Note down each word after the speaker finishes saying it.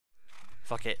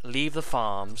Fuck it. Leave the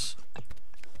farms.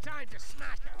 Time to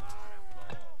smack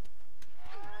it.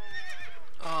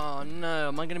 Oh no,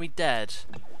 am I gonna be dead?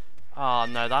 Oh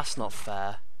no, that's not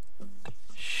fair.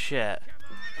 Shit.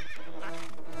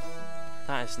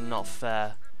 That is not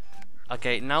fair.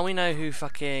 Okay, now we know who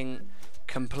fucking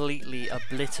completely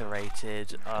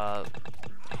obliterated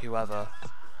whoever.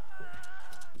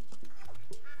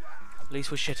 At least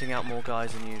we're shitting out more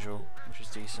guys than usual, which is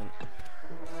decent.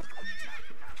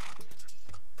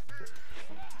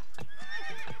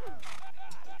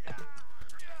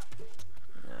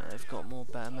 Yeah, they've got more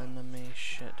better men than me.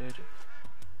 Shit, dude.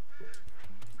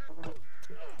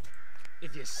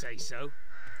 If you say so.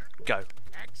 Go.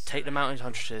 Take the mountain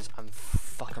hunters and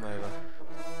fuck them over.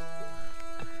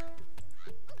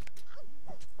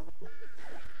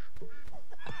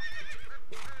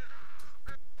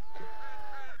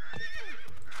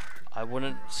 I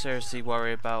wouldn't seriously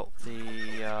worry about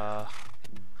the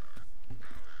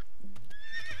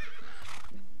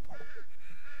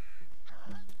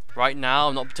right now.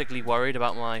 I'm not particularly worried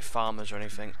about my farmers or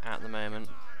anything at the moment.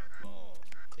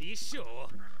 Are you sure?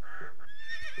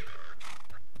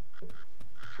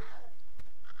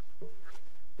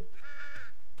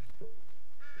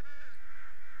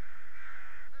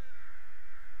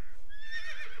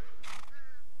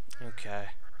 Okay.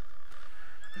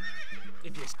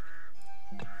 If you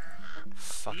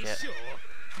Fuck it. sure?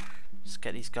 Let's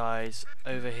get these guys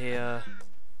over here.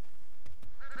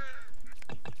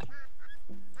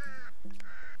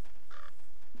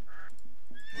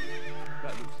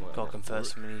 That looks like Gotta convert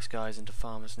some of these guys into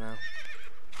farmers now.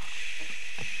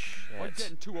 I'm Shit.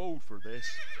 getting too old for this.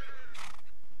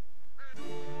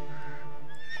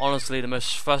 Honestly, the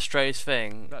most frustrating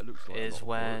thing That looks like a lot is of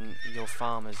when work. your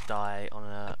farmers die on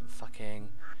a fucking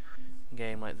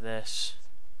game like this.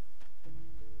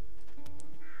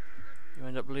 You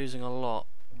end up losing a lot.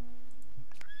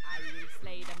 I will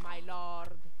slay them, my lord.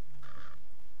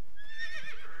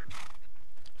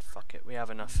 Fuck it, we have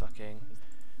enough fucking...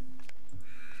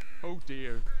 Oh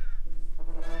dear.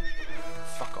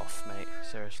 Fuck off, mate.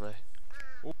 Seriously.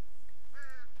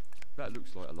 That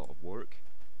looks like a lot of work.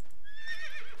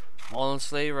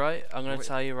 Honestly, right? I'm gonna Wait.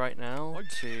 tell you right now I'm-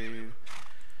 to...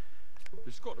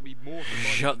 There's got to be more to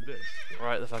Shut- life than this.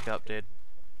 Right the fuck up, dude.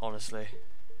 Honestly.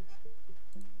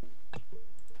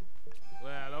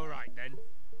 Well, alright then.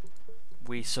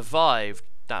 We survived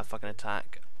that fucking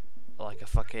attack like a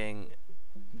fucking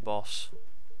boss.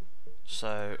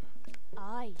 So,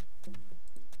 Aye.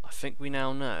 I think we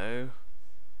now know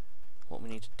what we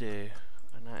need to do.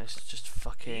 And that is just Are you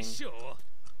fucking... sure?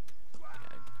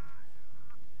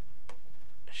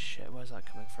 Shit, where's that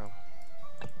coming from?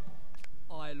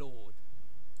 Aye, lord.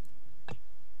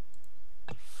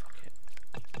 Fuck it.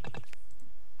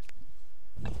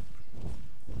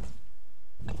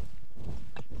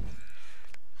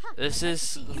 This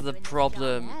is the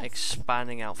problem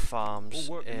expanding out farms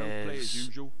All work and no play as is...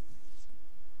 usual.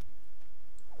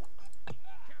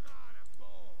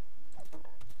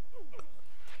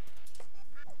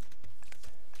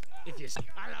 If you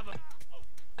I love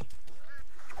them.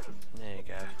 There you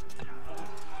go.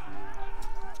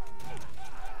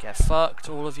 Get fucked,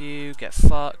 all of you. Get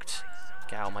fucked.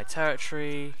 Get out of my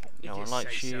territory. No If one you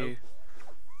likes say so. you.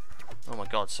 Oh my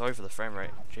god, sorry for the frame rate.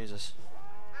 Jesus.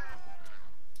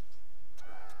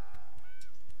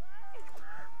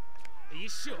 Are you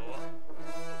sure?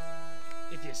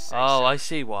 If you say Oh, so. I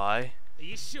see why. Are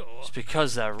you sure? It's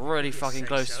because they're really If you fucking say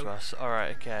close so. to us.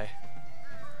 Alright, okay.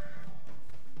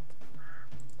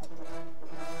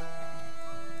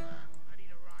 Ready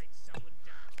to ride someone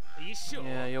down. Are you sure?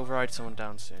 Yeah, you'll ride someone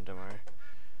down soon, don't worry.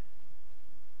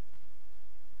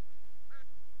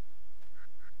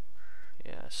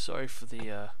 Yeah, sorry for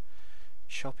the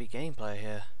choppy gameplay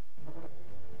here.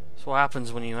 That's what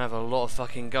happens when you have a lot of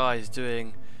fucking guys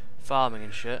doing farming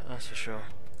and shit, that's for sure.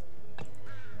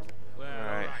 Well,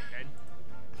 Alright. alright then.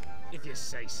 If you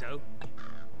say so.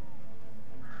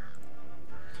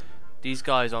 These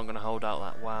guys aren't going to hold out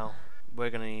that well.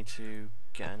 We're going to need to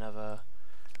get another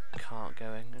cart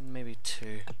going, and maybe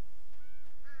two.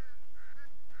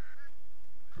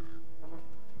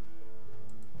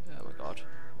 Oh my god.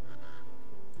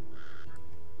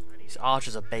 These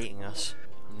archers are baiting us.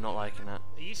 I'm not liking that.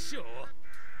 Are you sure?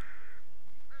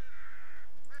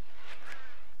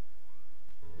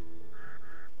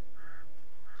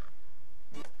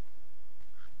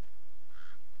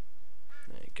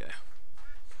 There you go.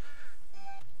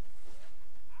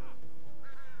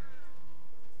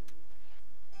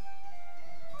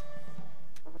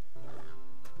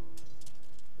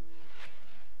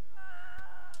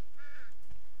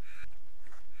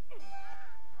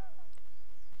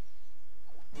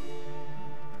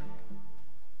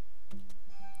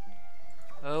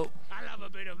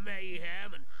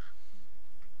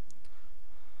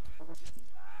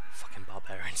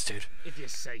 If you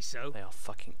say so. They are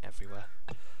fucking everywhere.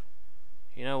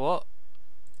 You know what?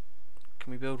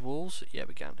 Can we build walls? Yeah,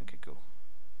 we can. Okay, cool.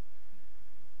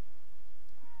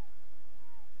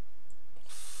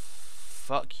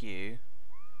 Fuck you.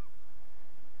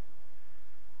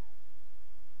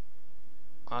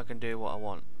 I can do what I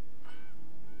want.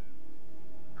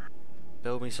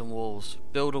 Build me some walls.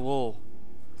 Build a wall.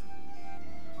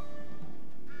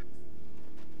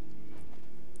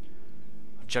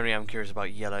 Generally, I'm curious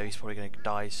about yellow. He's probably going to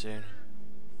die soon.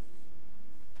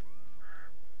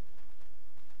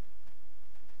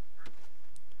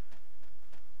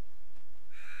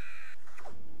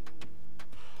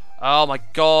 Oh my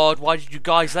god, why did you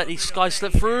guys let these guys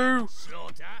slip through?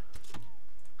 Slaughter.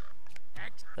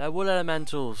 They're wool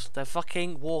elementals. They're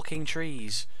fucking walking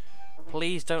trees.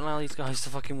 Please don't allow these guys to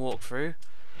fucking walk through.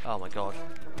 Oh my god.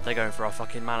 They're going for our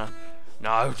fucking mana.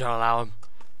 No, don't allow them.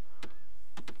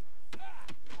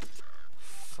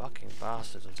 Fucking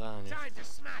bastards, I'm telling you. Time to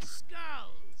smash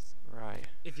skulls. Right.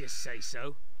 If you say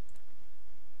so.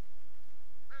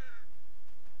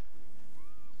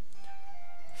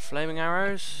 Flaming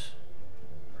arrows,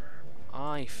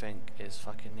 I think is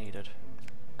fucking needed.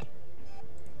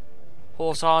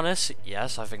 Horse harness,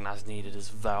 yes, I think that's needed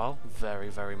as well. Very,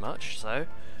 very much so.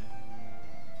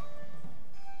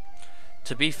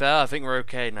 To be fair, I think we're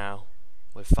okay now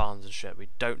with farms and shit. We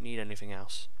don't need anything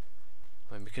else.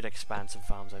 I mean, we could expand some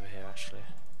farms over here actually.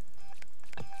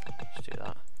 Let's do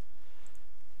that.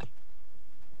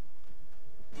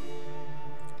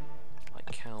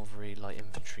 Light cavalry, light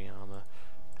infantry armor.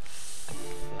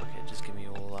 Fuck it, just give me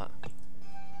all that.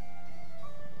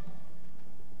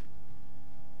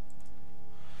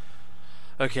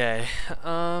 Okay,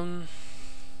 fucking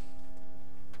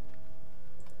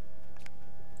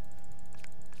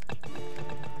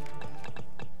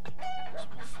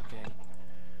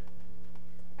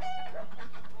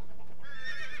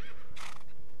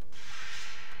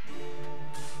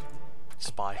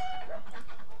spy.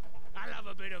 I love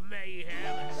a bit of mayhem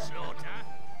and slaughter.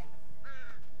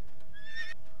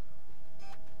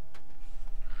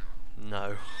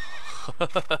 No.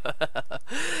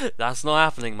 That's not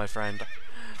happening, my friend.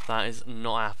 That is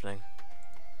not happening.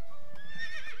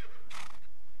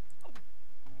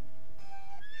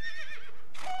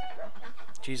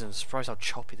 Jeez, I'm surprised how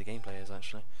choppy the gameplay is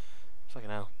actually. Fucking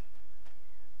hell.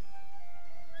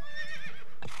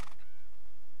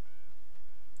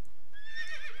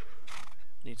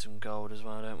 Need some gold as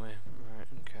well, don't we? Right,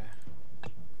 okay.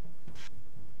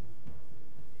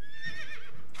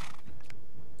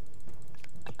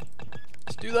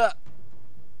 Let's do that.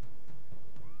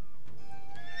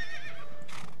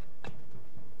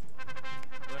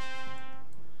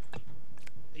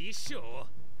 Are you sure?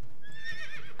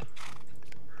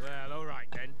 Well, alright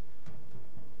then.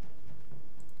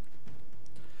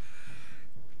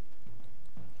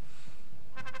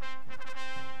 I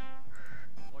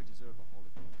deserve a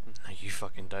holiday. No, you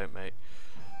fucking don't, mate.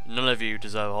 None of you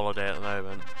deserve a holiday at the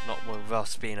moment. Not with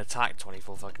us being attacked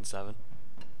 24 fucking 7.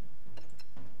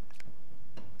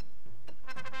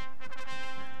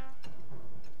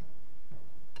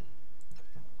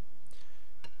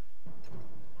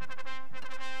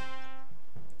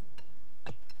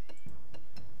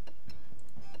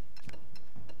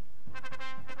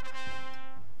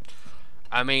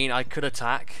 I mean, I could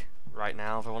attack right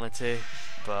now if I wanted to,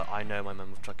 but I know my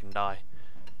men would fucking die,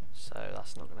 so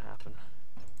that's not going to happen.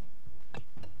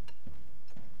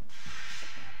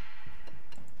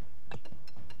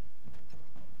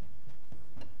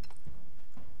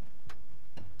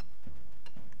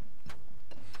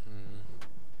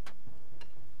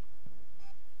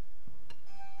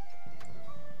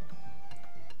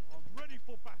 I'm ready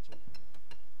for battle.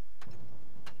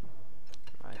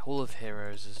 Right, Hall of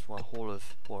Heroes is well, Hall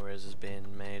of Warriors is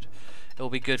being made. It'll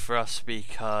be good for us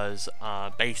because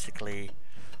basically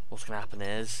what's going to happen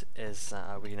is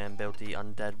we can then build the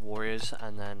undead warriors,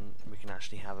 and then we can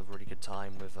actually have a really good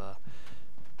time with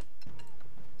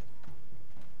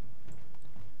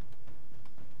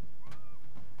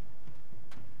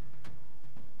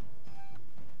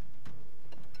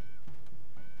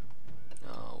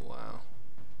oh wow,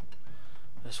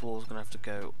 this wall's gonna have to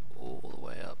go all the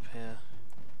way up here.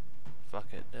 Fuck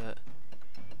it, do it.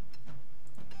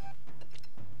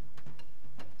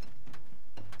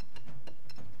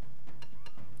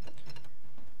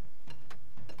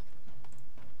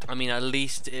 I mean, at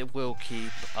least it will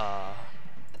keep,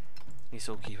 this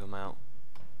will keep them out.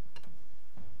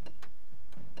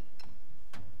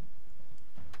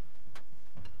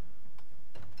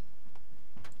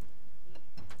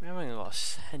 We haven't even got a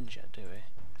send yet, do we?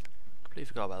 Completely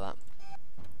forgot about that.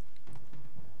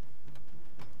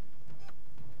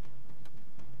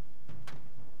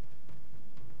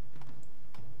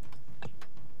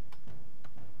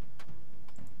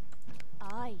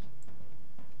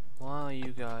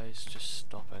 guys just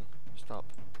stopping? Stop.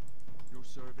 Your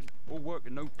servant. All work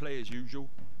and no play as usual.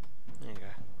 There you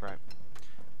go. Right.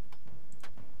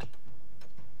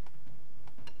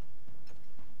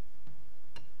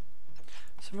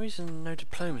 For some reason, no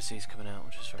diplomacy is coming out,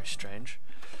 which is very strange.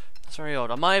 That's very odd.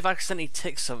 I might have accidentally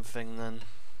ticked something then.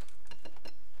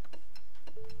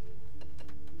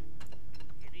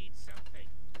 You need something?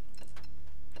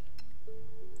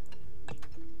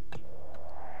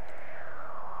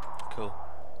 Cool.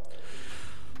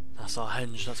 That's our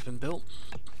henge that's been built.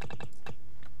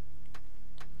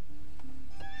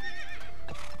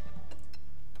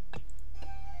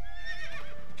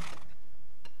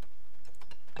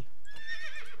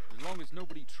 As long as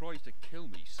nobody tries to kill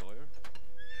me, sire.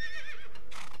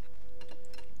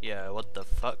 Yeah, what the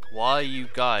fuck? Why are you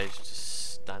guys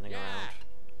just standing around?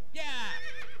 Yeah!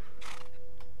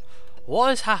 What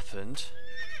has happened?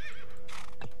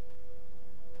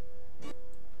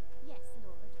 Yes,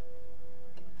 Lord.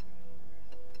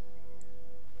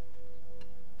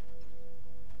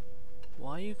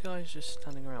 Why are you guys just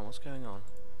standing around? What's going on?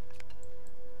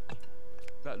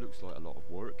 That looks like a lot of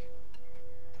work.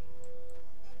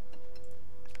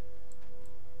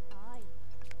 Aye.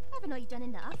 Haven't I done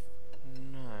enough?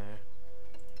 No.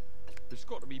 There's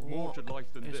got to be more What to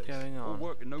life than is this. going All on?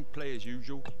 work and no play as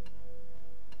usual.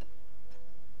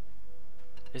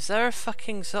 Is there a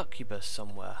fucking succubus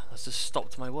somewhere that's just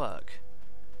stopped my work?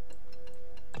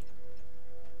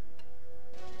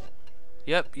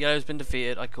 Yep, Yellow's been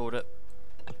defeated. I called it.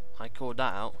 I called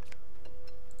that out.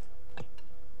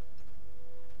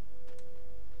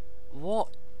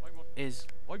 What is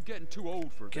I'm getting too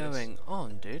old for this. going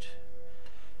on, dude?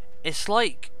 It's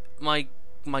like my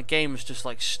game's just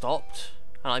like stopped,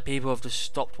 and like people have just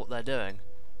stopped what they're doing.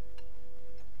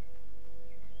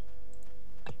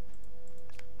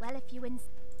 Well, if you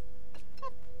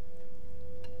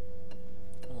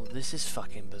Well, this is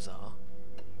fucking bizarre.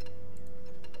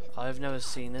 I've never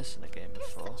seen this in a game You're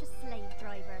before. such a slave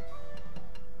driver.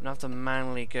 I'm gonna have to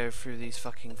manually go through these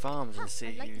fucking farms and see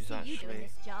I'd like who's to see you doing actually.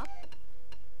 this job.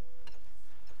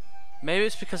 Maybe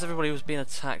it's because everybody was being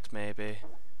attacked, maybe.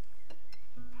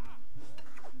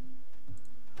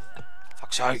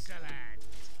 Fuck's sake. Excellent.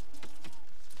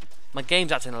 My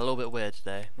game's acting a little bit weird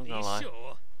today, not Are gonna you lie.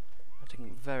 sure?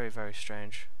 Acting very, very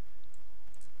strange.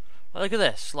 Like, look at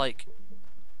this, like...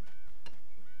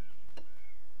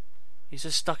 He's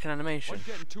just stuck in animation. I'm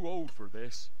getting too old for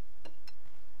this.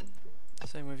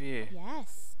 Same with you.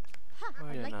 Yes. Ha, Why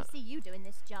are you I'd like not? to see you doing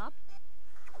this job.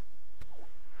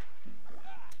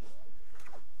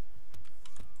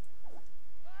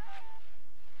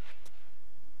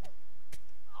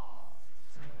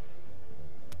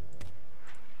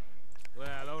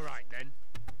 Well, alright then.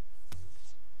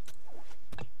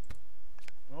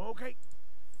 Okay.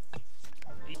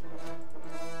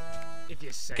 If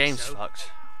you say Game's so. fucked.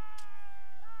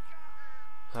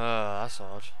 That's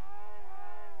odd.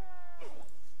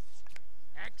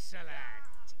 Excellent.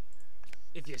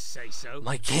 If you say so.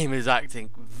 My game is acting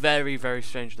very, very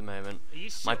strange at the moment. Are you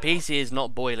sure? My PC is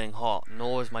not boiling hot,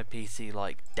 nor is my PC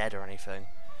like dead or anything.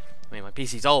 I mean, my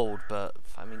PC's old, but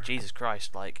I mean, Jesus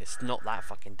Christ, like it's not that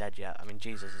fucking dead yet. I mean,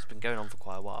 Jesus, it's been going on for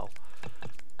quite a while.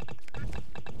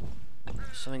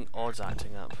 Something odd's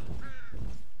acting up.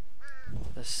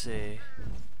 Let's see.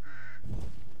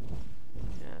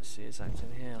 Yeah, let's see, it's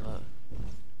acting here. Look,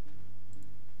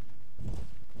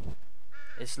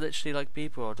 it's literally like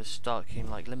people are just stuck in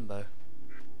like limbo.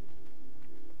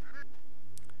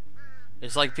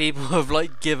 It's like people have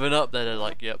like given up. They're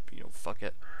like, yep, you know, fuck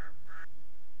it.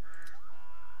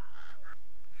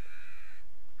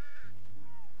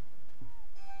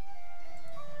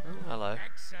 Oh, hello.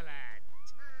 Excellent.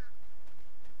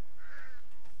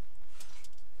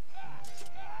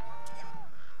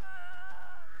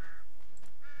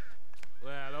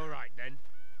 Well, alright then.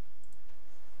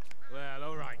 Well,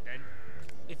 alright then.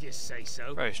 If you say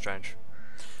so. Very strange.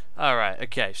 Alright,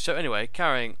 okay, so anyway,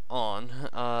 carrying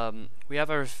on. We have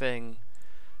everything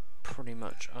pretty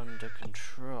much under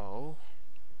control.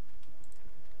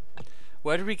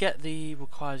 Where did we get the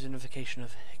requires unification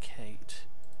of Hecate?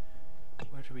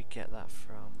 Where did we get that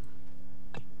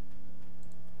from?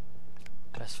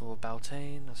 Festival of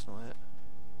Beltane? That's not it.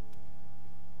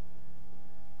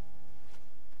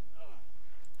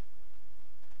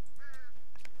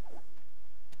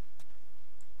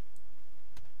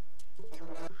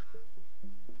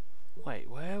 Wait,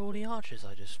 where are all the archers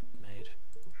I just made?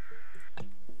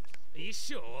 Are you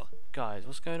sure? Guys,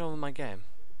 what's going on with my game?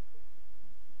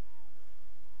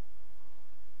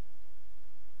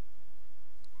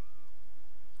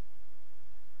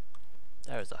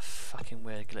 There is a fucking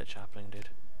weird glitch happening, dude.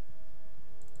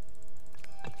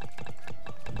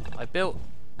 I built...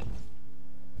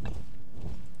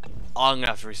 I'm gonna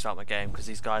have to restart my game because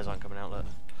these guys aren't coming out. Look.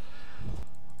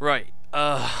 Right.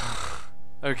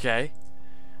 Okay.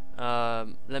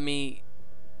 Let me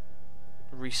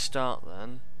restart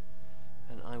then,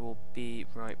 and I will be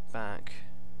right back.